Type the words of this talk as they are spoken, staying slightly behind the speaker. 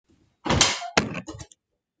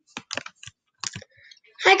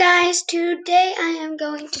Hi guys, today I am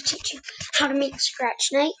going to teach you how to make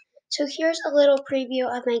Scratch Night. So here's a little preview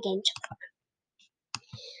of my game.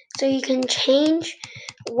 So you can change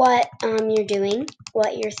what you're doing,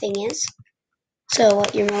 what your thing is, so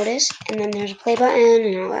what your mode is, and then there's a play button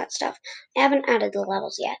and all that stuff. I haven't added the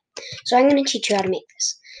levels yet, so I'm going to teach you how to make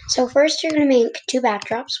this. So first you're going to make two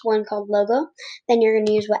backdrops, one called logo, then you're going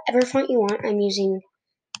to use whatever font you want. I'm using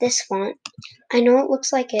this font. I know it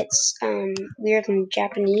looks like it's weird in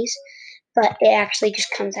Japanese, but it actually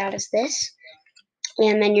just comes out as this.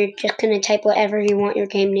 And then you're just going to type whatever you want your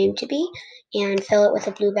game name to be and fill it with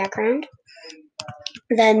a blue background.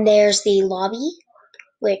 Then there's the lobby,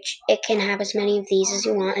 which it can have as many of these as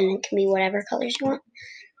you want, and it can be whatever colors you want.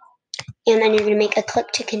 And then you're going to make a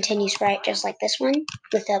click to continue sprite just like this one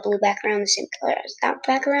with a blue background, the same color as that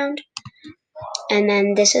background. And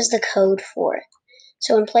then this is the code for it.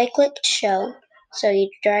 So when play clicked show, so you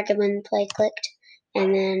drag it when play clicked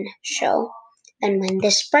and then show. And when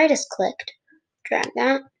this sprite is clicked, drag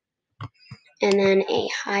that, and then a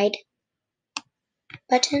hide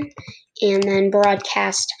button, and then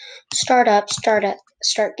broadcast start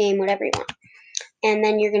game, whatever you want. And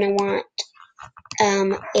then you're gonna want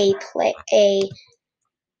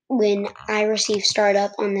when I receive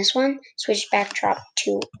startup on this one, switch backdrop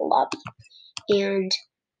to lobby, and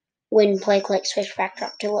when play click, switch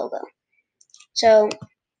backdrop to logo. So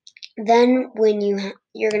then when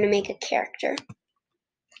you're gonna make a character,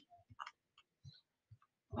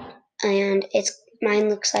 and mine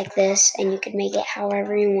looks like this, and you can make it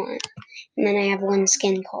however you want. And then I have one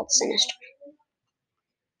skin called Sinister.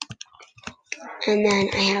 And then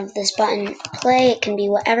I have this button play. It can be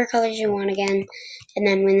whatever colors you want again. And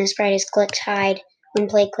then when the sprite is clicked, hide. When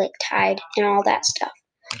play clicked, hide, and all that stuff.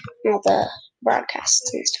 And all the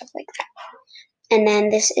broadcasts and stuff like that. And then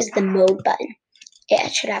this is the mode button.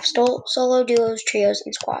 It should have solo, duos, trios,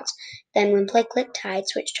 and squads. Then when play clicked, hide,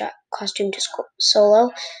 switch costume to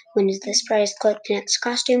solo. When the sprite is clicked, next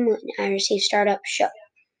costume. When I receive startup, show.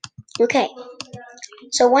 Okay.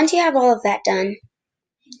 So once you have all of that done,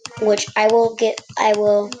 which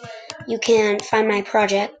you can find my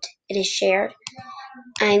project. It is shared.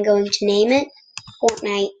 I'm going to name it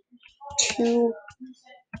Fortnite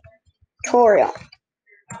Tutorial.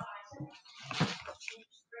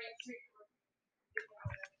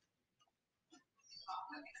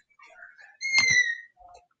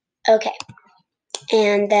 Okay.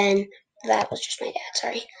 And then that was just my dad,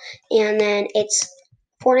 sorry. And then it's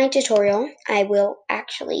Fortnite Tutorial. I will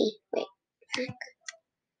actually wait back.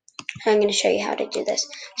 I'm going to show you how to do this.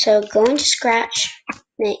 So go into Scratch,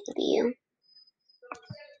 make view,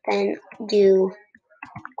 then do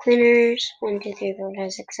cleaners 1, 2, 3, 4,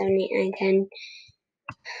 5, 6, 7, 8, 9, 10.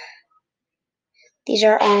 These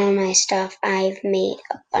are all my stuff. I've made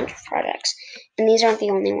a bunch of projects, and these aren't the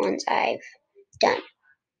only ones I've done.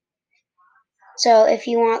 So if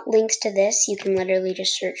you want links to this, you can literally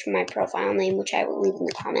just search for my profile name, which I will leave in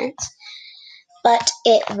the comments. But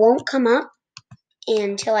it won't come up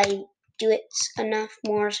until I do it enough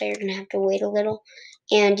more, so you're going to have to wait a little.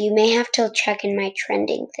 And you may have to check in my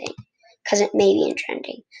trending thing, because it may be in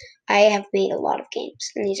trending. I have made a lot of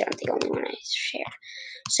games, and these aren't the only one I share.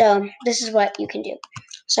 So this is what you can do.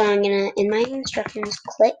 So I'm going to, in my instructions,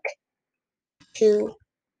 click the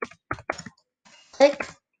click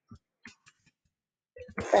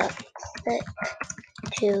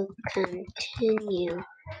to continue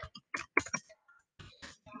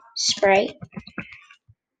sprite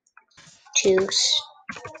to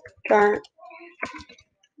start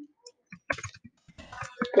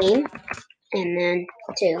game, and then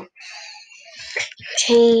to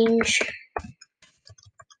change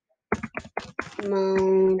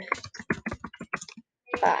mode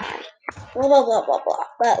by blah blah blah blah blah.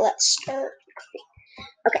 But let's start.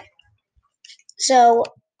 Okay, so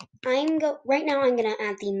right now I'm gonna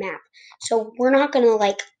add the map. So we're not gonna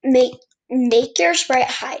like make your sprite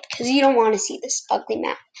hide, because you don't want to see this ugly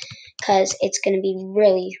map, because it's gonna be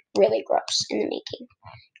really gross in the making,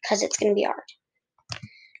 because it's gonna be hard.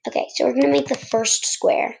 Okay, so we're gonna make the first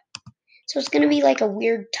square. So it's gonna be like a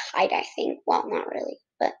weird tie-dye thing. Well, not really,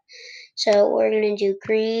 but so we're gonna do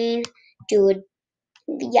green,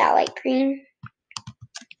 like green,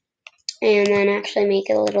 and then actually make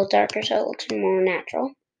it a little darker so it looks more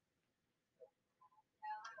natural.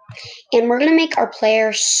 And we're gonna make our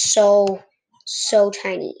player so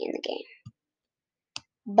tiny in the game,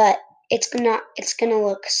 but it's gonna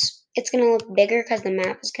look bigger because the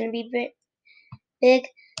map is gonna be big.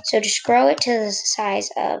 So just grow it to the size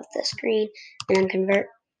of the screen and then convert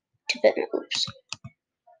to bitmap. Oops.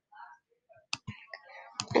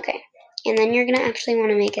 Okay, and then you're gonna actually want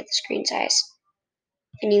to make it the screen size.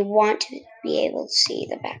 and you want to be able to see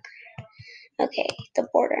the background. Okay, the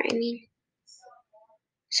border, I mean.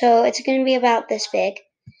 So it's going to be about this big,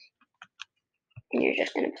 and you're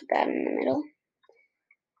just going to put that in the middle.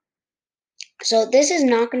 So this is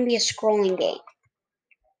not going to be a scrolling game.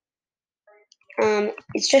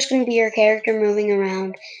 It's just going to be your character moving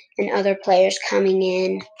around and other players coming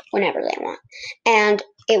in whenever they want. And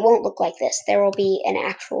it won't look like this. There will be an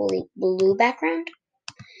actually blue background.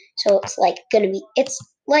 So it's like going to be, it's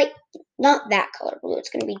like not that color blue. It's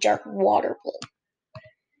going to be dark water blue.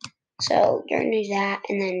 So you're going to do that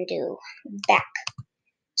and then do back.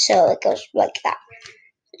 So it goes like that.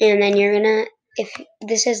 And then you're going to, if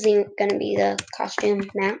this is going to be the costume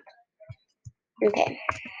map. Okay,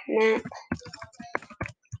 map.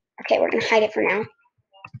 Okay, we're going to hide it for now.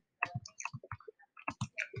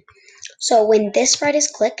 So when this spread is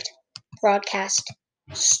clicked, broadcast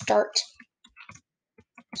start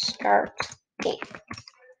game.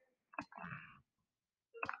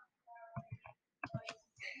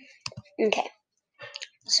 Okay,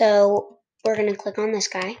 so we're going to click on this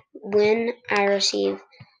guy. When I receive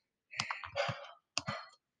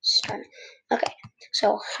start. Okay,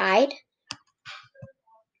 so hide,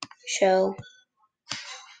 show,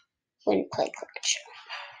 when play click show.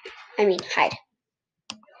 I mean hide.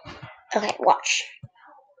 Okay, watch.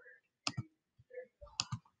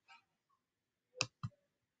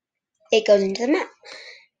 It goes into the map.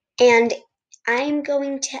 And I'm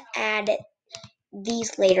going to add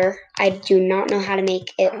these later. I do not know how to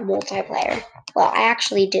make it multiplayer. Well, I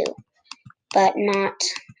actually do, but not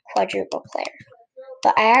quadruple player.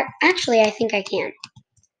 But I think I can.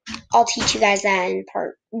 I'll teach you guys that in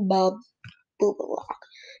part boobalog.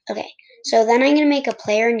 Okay, so then I'm gonna make a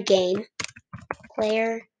player in game.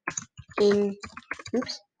 Player in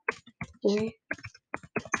game.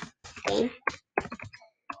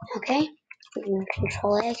 Okay,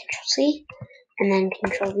 Control A, Control C, and then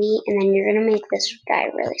Control V, and then you're gonna make this guy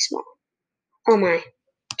really small. Oh my,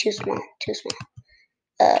 too small. Too small.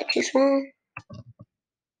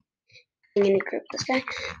 I'm gonna group this guy.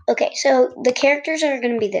 Okay, so the characters are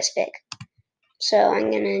gonna be this big. So I'm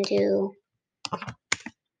gonna do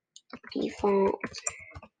default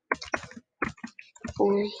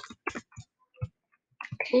only.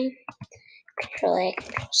 Okay, Control A,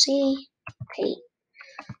 Control C. Okay.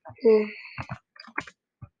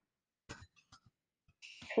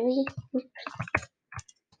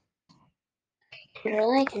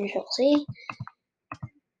 Control A, Control C.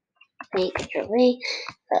 Control V.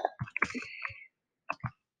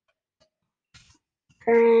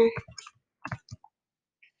 Girl.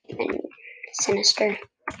 And Sinister.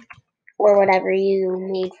 Or whatever you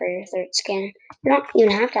made for your third skin. You don't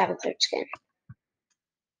even have to have a third skin.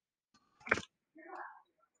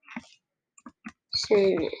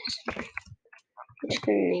 Sinister. I'm just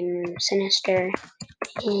gonna name them Sinister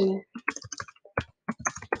in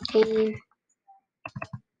game.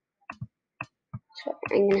 So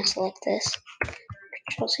I'm gonna select this.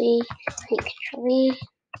 Control C, Control V.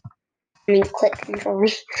 I mean, click Control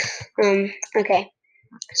V. Okay.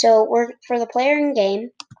 So we're for the player in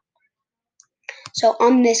game. So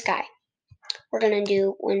on this guy, we're gonna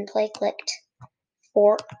do when play clicked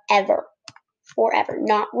forever,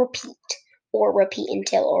 not repeat or repeat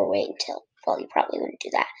until or wait until. Well, you probably wouldn't do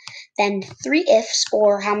that. Then 3 ifs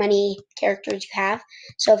or how many characters you have.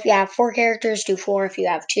 So if you have 4 characters, do 4. If you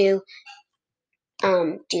have 2,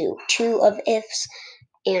 do 2 of ifs,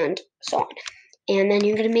 and so on. And then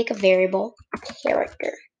you're gonna make a variable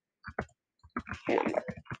character number.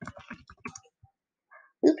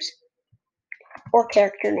 Oops. Or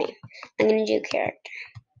character name. I'm gonna do character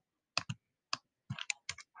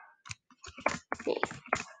name.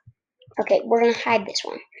 Okay, we're gonna hide this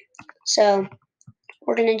one. So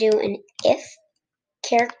we're gonna do an if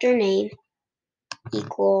character name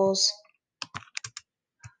equals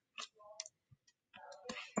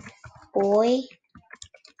boy.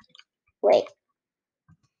 Wait.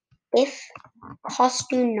 If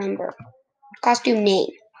costume name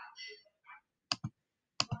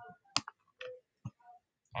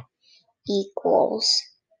equals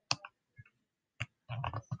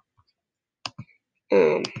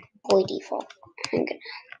boy default. I'm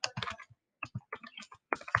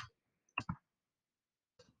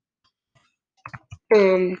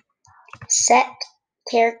gonna set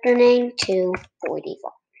character name to boy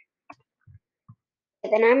default.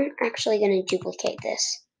 Then I'm actually gonna duplicate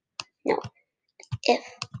this. No, if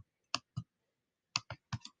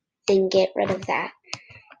and get rid of that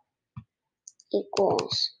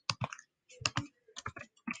equals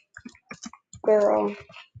girl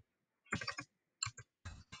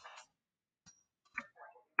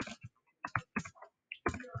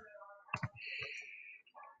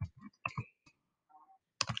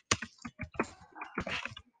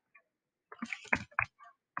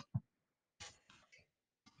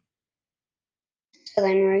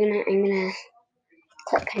then I'm gonna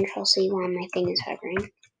click Control C while my thing is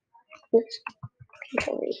hovering. Oops,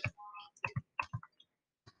 Control V.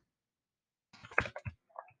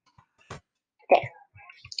 There.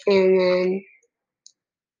 And then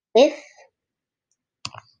if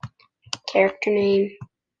character name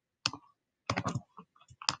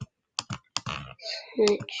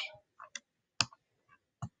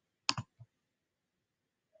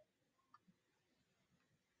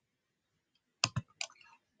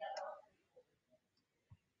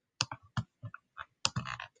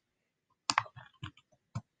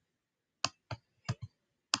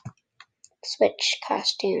switch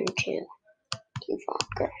costume to default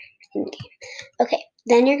girl in game. Okay,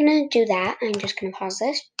 then you're gonna do that. I'm just gonna pause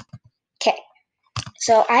this. Okay,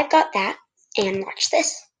 so I've got that, and watch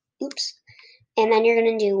this. Oops. And then you're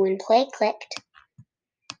gonna do when play clicked,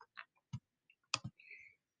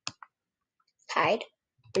 hide.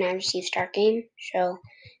 When I receive start game, show.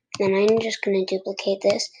 Then I'm just gonna duplicate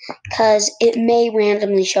this because it may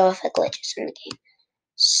randomly show if it glitches in the game.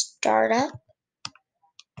 Start up,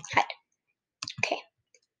 hide. Okay,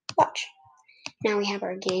 watch. Now we have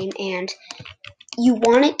our game, and you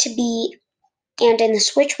want it to be, and in the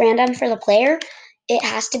switch random for the player, it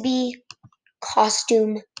has to be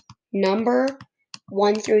costume number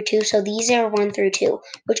 1 through 2. So these are 1 through 2.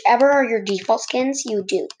 Whichever are your default skins, you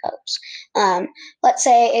do those. Let's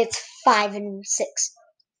say it's 5 and 6.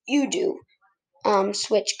 You do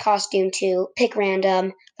switch costume to pick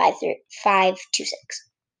random 5 to 6.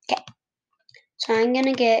 Okay. So I'm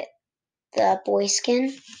gonna get the boy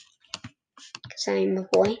skin because I'm a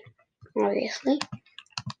boy, obviously.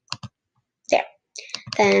 There.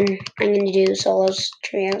 Then I'm gonna do solos,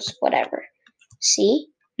 trios, whatever. See,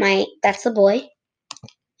 that's the boy,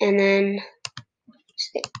 and then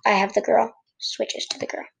I have the girl. Switches to the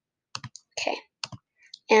girl. Okay.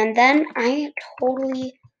 And then I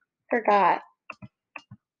totally forgot.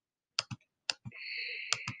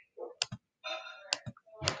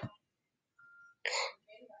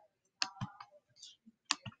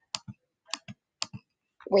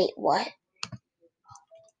 Wait, what?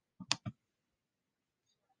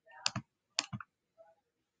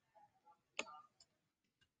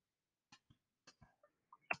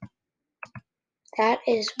 That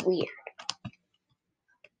is weird.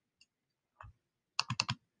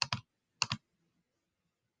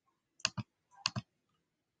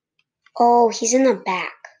 Oh, he's in the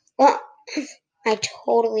back. Well, I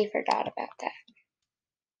totally forgot about that.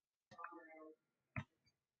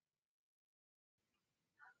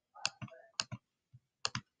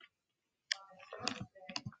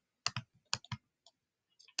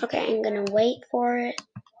 Okay, I'm gonna wait for it.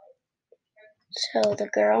 So the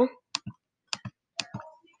girl.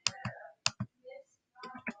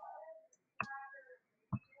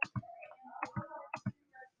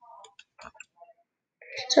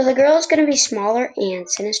 So the girl is gonna be smaller, and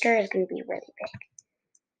Sinister is gonna be really big.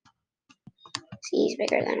 See, he's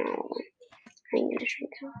bigger than all of them. I'm gonna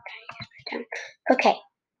shrink down. Okay.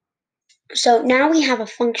 So now we have a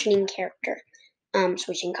functioning character.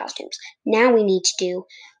 Switching costumes. Now we need to do.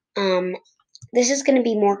 This is going to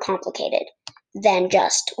be more complicated than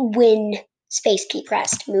just when space key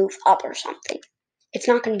pressed, move up or something. It's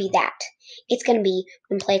not going to be that. It's going to be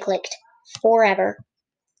when play clicked forever,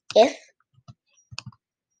 if,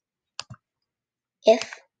 and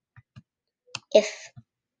if.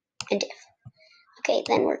 Okay,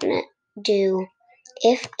 then we're going to do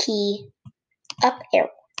if key up arrow,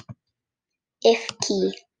 if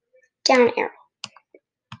key down arrow.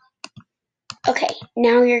 Okay,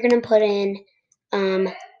 now you're going to put in,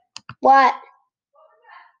 what?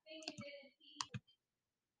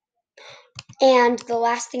 And the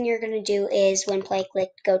last thing you're going to do is when play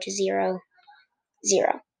clicked, go to 0,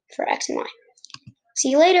 0 for X and Y. See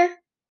you later.